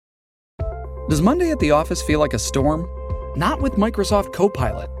Does Monday at the office feel like a storm? Not with Microsoft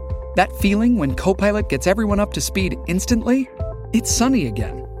Copilot. That feeling when Copilot gets everyone up to speed instantly? It's sunny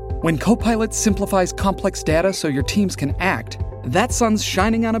again. When Copilot simplifies complex data so your teams can act, that sun's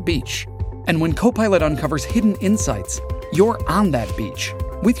shining on a beach. And when Copilot uncovers hidden insights, you're on that beach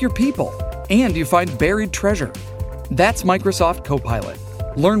with your people, and you find buried treasure. That's Microsoft Copilot.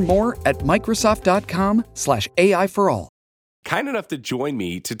 Learn more at Microsoft.com/AI for all. Kind enough to join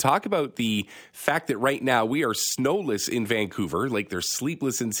me to talk about the fact that right now we are snowless in Vancouver, like they're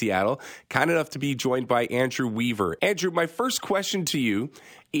sleepless in Seattle. Kind enough to be joined by Andrew Weaver. Andrew, my first question to you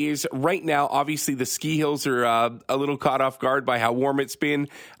is, right now, obviously the ski hills are a little caught off guard by how warm it's been.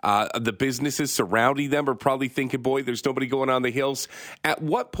 The businesses surrounding them are probably thinking, boy, there's nobody going on the hills. At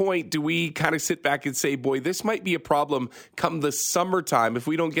what point do we kind of sit back and say, boy, this might be a problem come the summertime if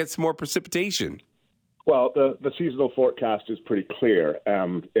we don't get some more precipitation? Well, the seasonal forecast is pretty clear.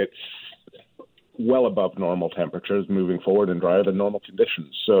 It's well above normal temperatures moving forward and drier than normal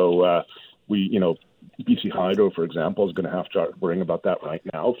conditions. So BC Hydro, for example, is going to have to start worrying about that right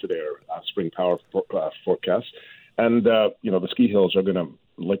now for their spring power forecast. And, the ski hills are going to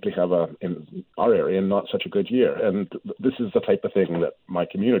likely have, in our area, not such a good year. And this is the type of thing that my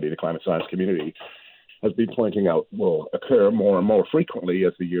community, the climate science community, has been pointing out will occur more and more frequently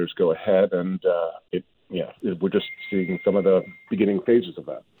as the years go ahead. And we're just seeing some of the beginning phases of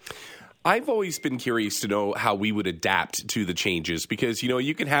that. I've always been curious to know how we would adapt to the changes because,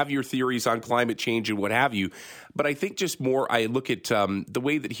 you can have your theories on climate change and what have you, but I think just more I look at the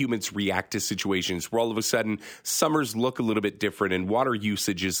way that humans react to situations where all of a sudden summers look a little bit different and water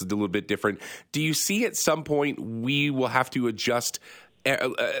usage is a little bit different. Do you see at some point we will have to adjust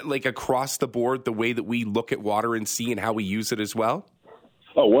like across the board the way that we look at water and sea and how we use it as well?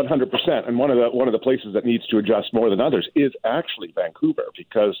 Oh, 100%. And one of the places that needs to adjust more than others is actually Vancouver,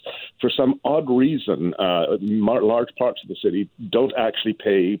 because for some odd reason, large parts of the city don't actually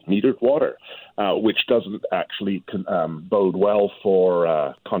pay metered water, which doesn't actually bode well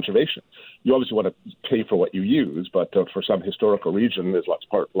for conservation. You obviously want to pay for what you use, but for some historical region, there's lots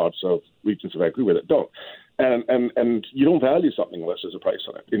of regions of Vancouver that don't. And you don't value something unless there's a price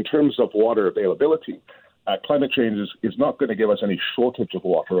on it. In terms of water availability, climate change is not going to give us any shortage of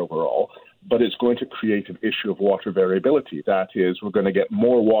water overall, but it's going to create an issue of water variability. That is, we're going to get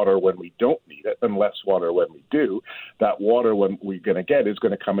more water when we don't need it and less water when we do. That water when we're going to get is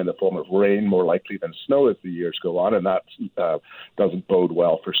going to come in the form of rain more likely than snow as the years go on, and that doesn't bode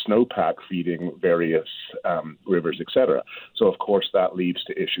well for snowpack feeding various rivers, etc. So, of course, that leads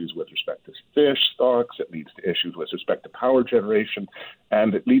to issues with respect to fish stocks, it leads to issues with respect to power generation,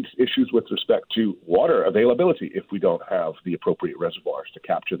 and it leads to issues with respect to water availability if we don't have the appropriate reservoirs to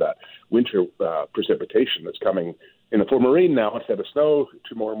capture that winter precipitation that's coming in the form of rain now instead of snow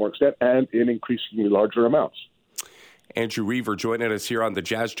to more and more extent and in increasingly larger amounts. Andrew Weaver joining us here on the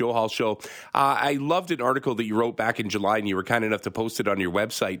Jazz Joe Hall Show. I loved an article that you wrote back in July, and you were kind enough to post it on your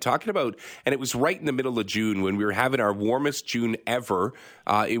website, talking about, and it was right in the middle of June when we were having our warmest June ever.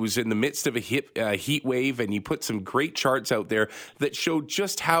 It was in the midst of a heat wave, and you put some great charts out there that showed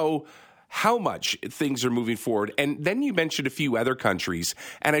just how much things are moving forward. And then you mentioned a few other countries,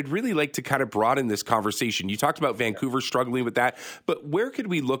 and I'd really like to kind of broaden this conversation. You talked about Vancouver struggling with that, but where could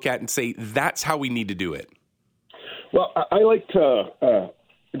we look at and say that's how we need to do it? Well, I like to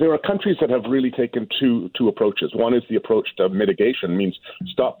there are countries that have really taken two approaches. One is the approach to mitigation, means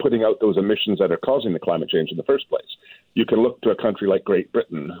stop putting out those emissions that are causing the climate change in the first place. You can look to a country like Great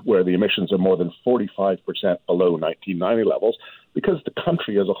Britain, where the emissions are more than 45% below 1990 levels, because the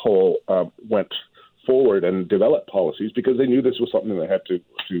country as a whole went forward and developed policies because they knew this was something they had to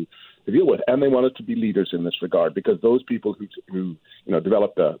deal with, and they wanted to be leaders in this regard because those people who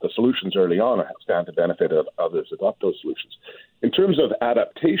developed the solutions early on stand to benefit of others adopt those solutions. In terms of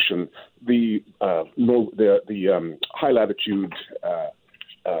adaptation, the high latitude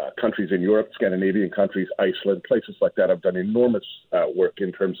countries in Europe, Scandinavian countries, Iceland, places like that have done enormous work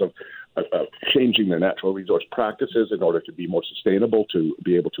in terms of changing their natural resource practices in order to be more sustainable, to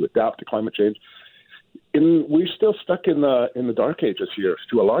be able to adapt to climate change. We're still stuck in the dark ages here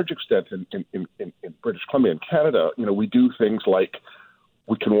to a large extent in British Columbia and Canada. We do things like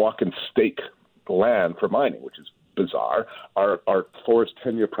we can walk and stake land for mining, which is bizarre. Our forest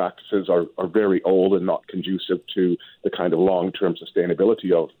tenure practices are very old and not conducive to the kind of long-term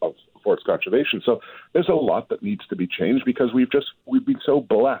sustainability of forest conservation. So there's a lot that needs to be changed because we've been so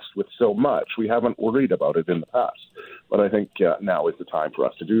blessed with so much. We haven't worried about it in the past. But I think now is the time for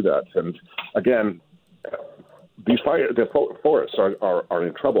us to do that. And again, the forests are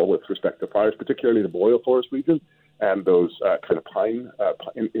in trouble with respect to fires, particularly the boreal forest region. and those kind of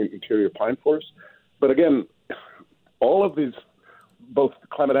interior pine forests. But again, all of these, both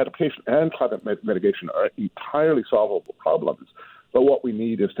climate adaptation and climate mitigation, are entirely solvable problems. But what we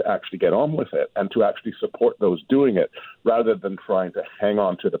need is to actually get on with it and to actually support those doing it rather than trying to hang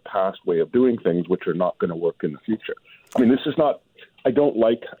on to the past way of doing things, which are not going to work in the future. I mean, this is not, I don't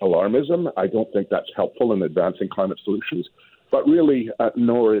like alarmism. I don't think that's helpful in advancing climate solutions. But really,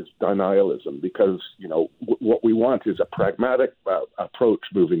 nor is denialism, because, what we want is a pragmatic approach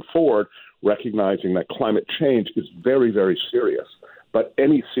moving forward, recognizing that climate change is very, very serious. But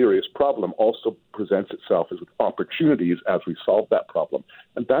any serious problem also presents itself as opportunities as we solve that problem.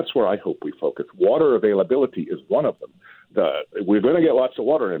 And that's where I hope we focus. Water availability is one of them. We're going to get lots of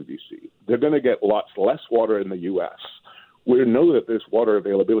water in BC. They're going to get lots less water in the U.S. We know that this water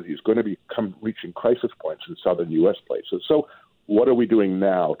availability is going to become reaching crisis points in southern U.S. places. So what are we doing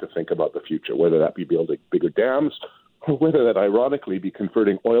now to think about the future, whether that be building bigger dams or whether that ironically be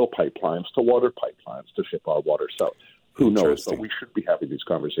converting oil pipelines to water pipelines to ship our water south? Who knows? But we should be having these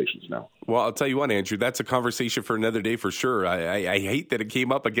conversations now. Well, I'll tell you what, Andrew, that's a conversation for another day for sure. I hate that it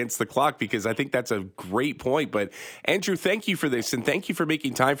came up against the clock because I think that's a great point. But Andrew, thank you for this, and thank you for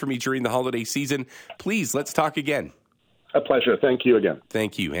making time for me during the holiday season. Please, let's talk again. A pleasure. Thank you again.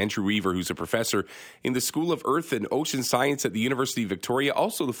 Thank you. Andrew Weaver, who's a professor in the School of Earth and Ocean Science at the University of Victoria,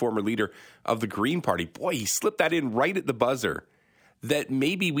 also the former leader of the Green Party. Boy, he slipped that in right at the buzzer, that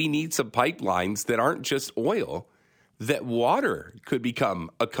maybe we need some pipelines that aren't just oil, that water could become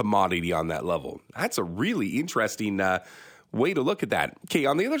a commodity on that level. That's a really interesting way to look at that. Okay,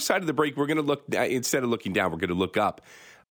 on the other side of the break, we're going to look, instead of looking down, we're going to look up.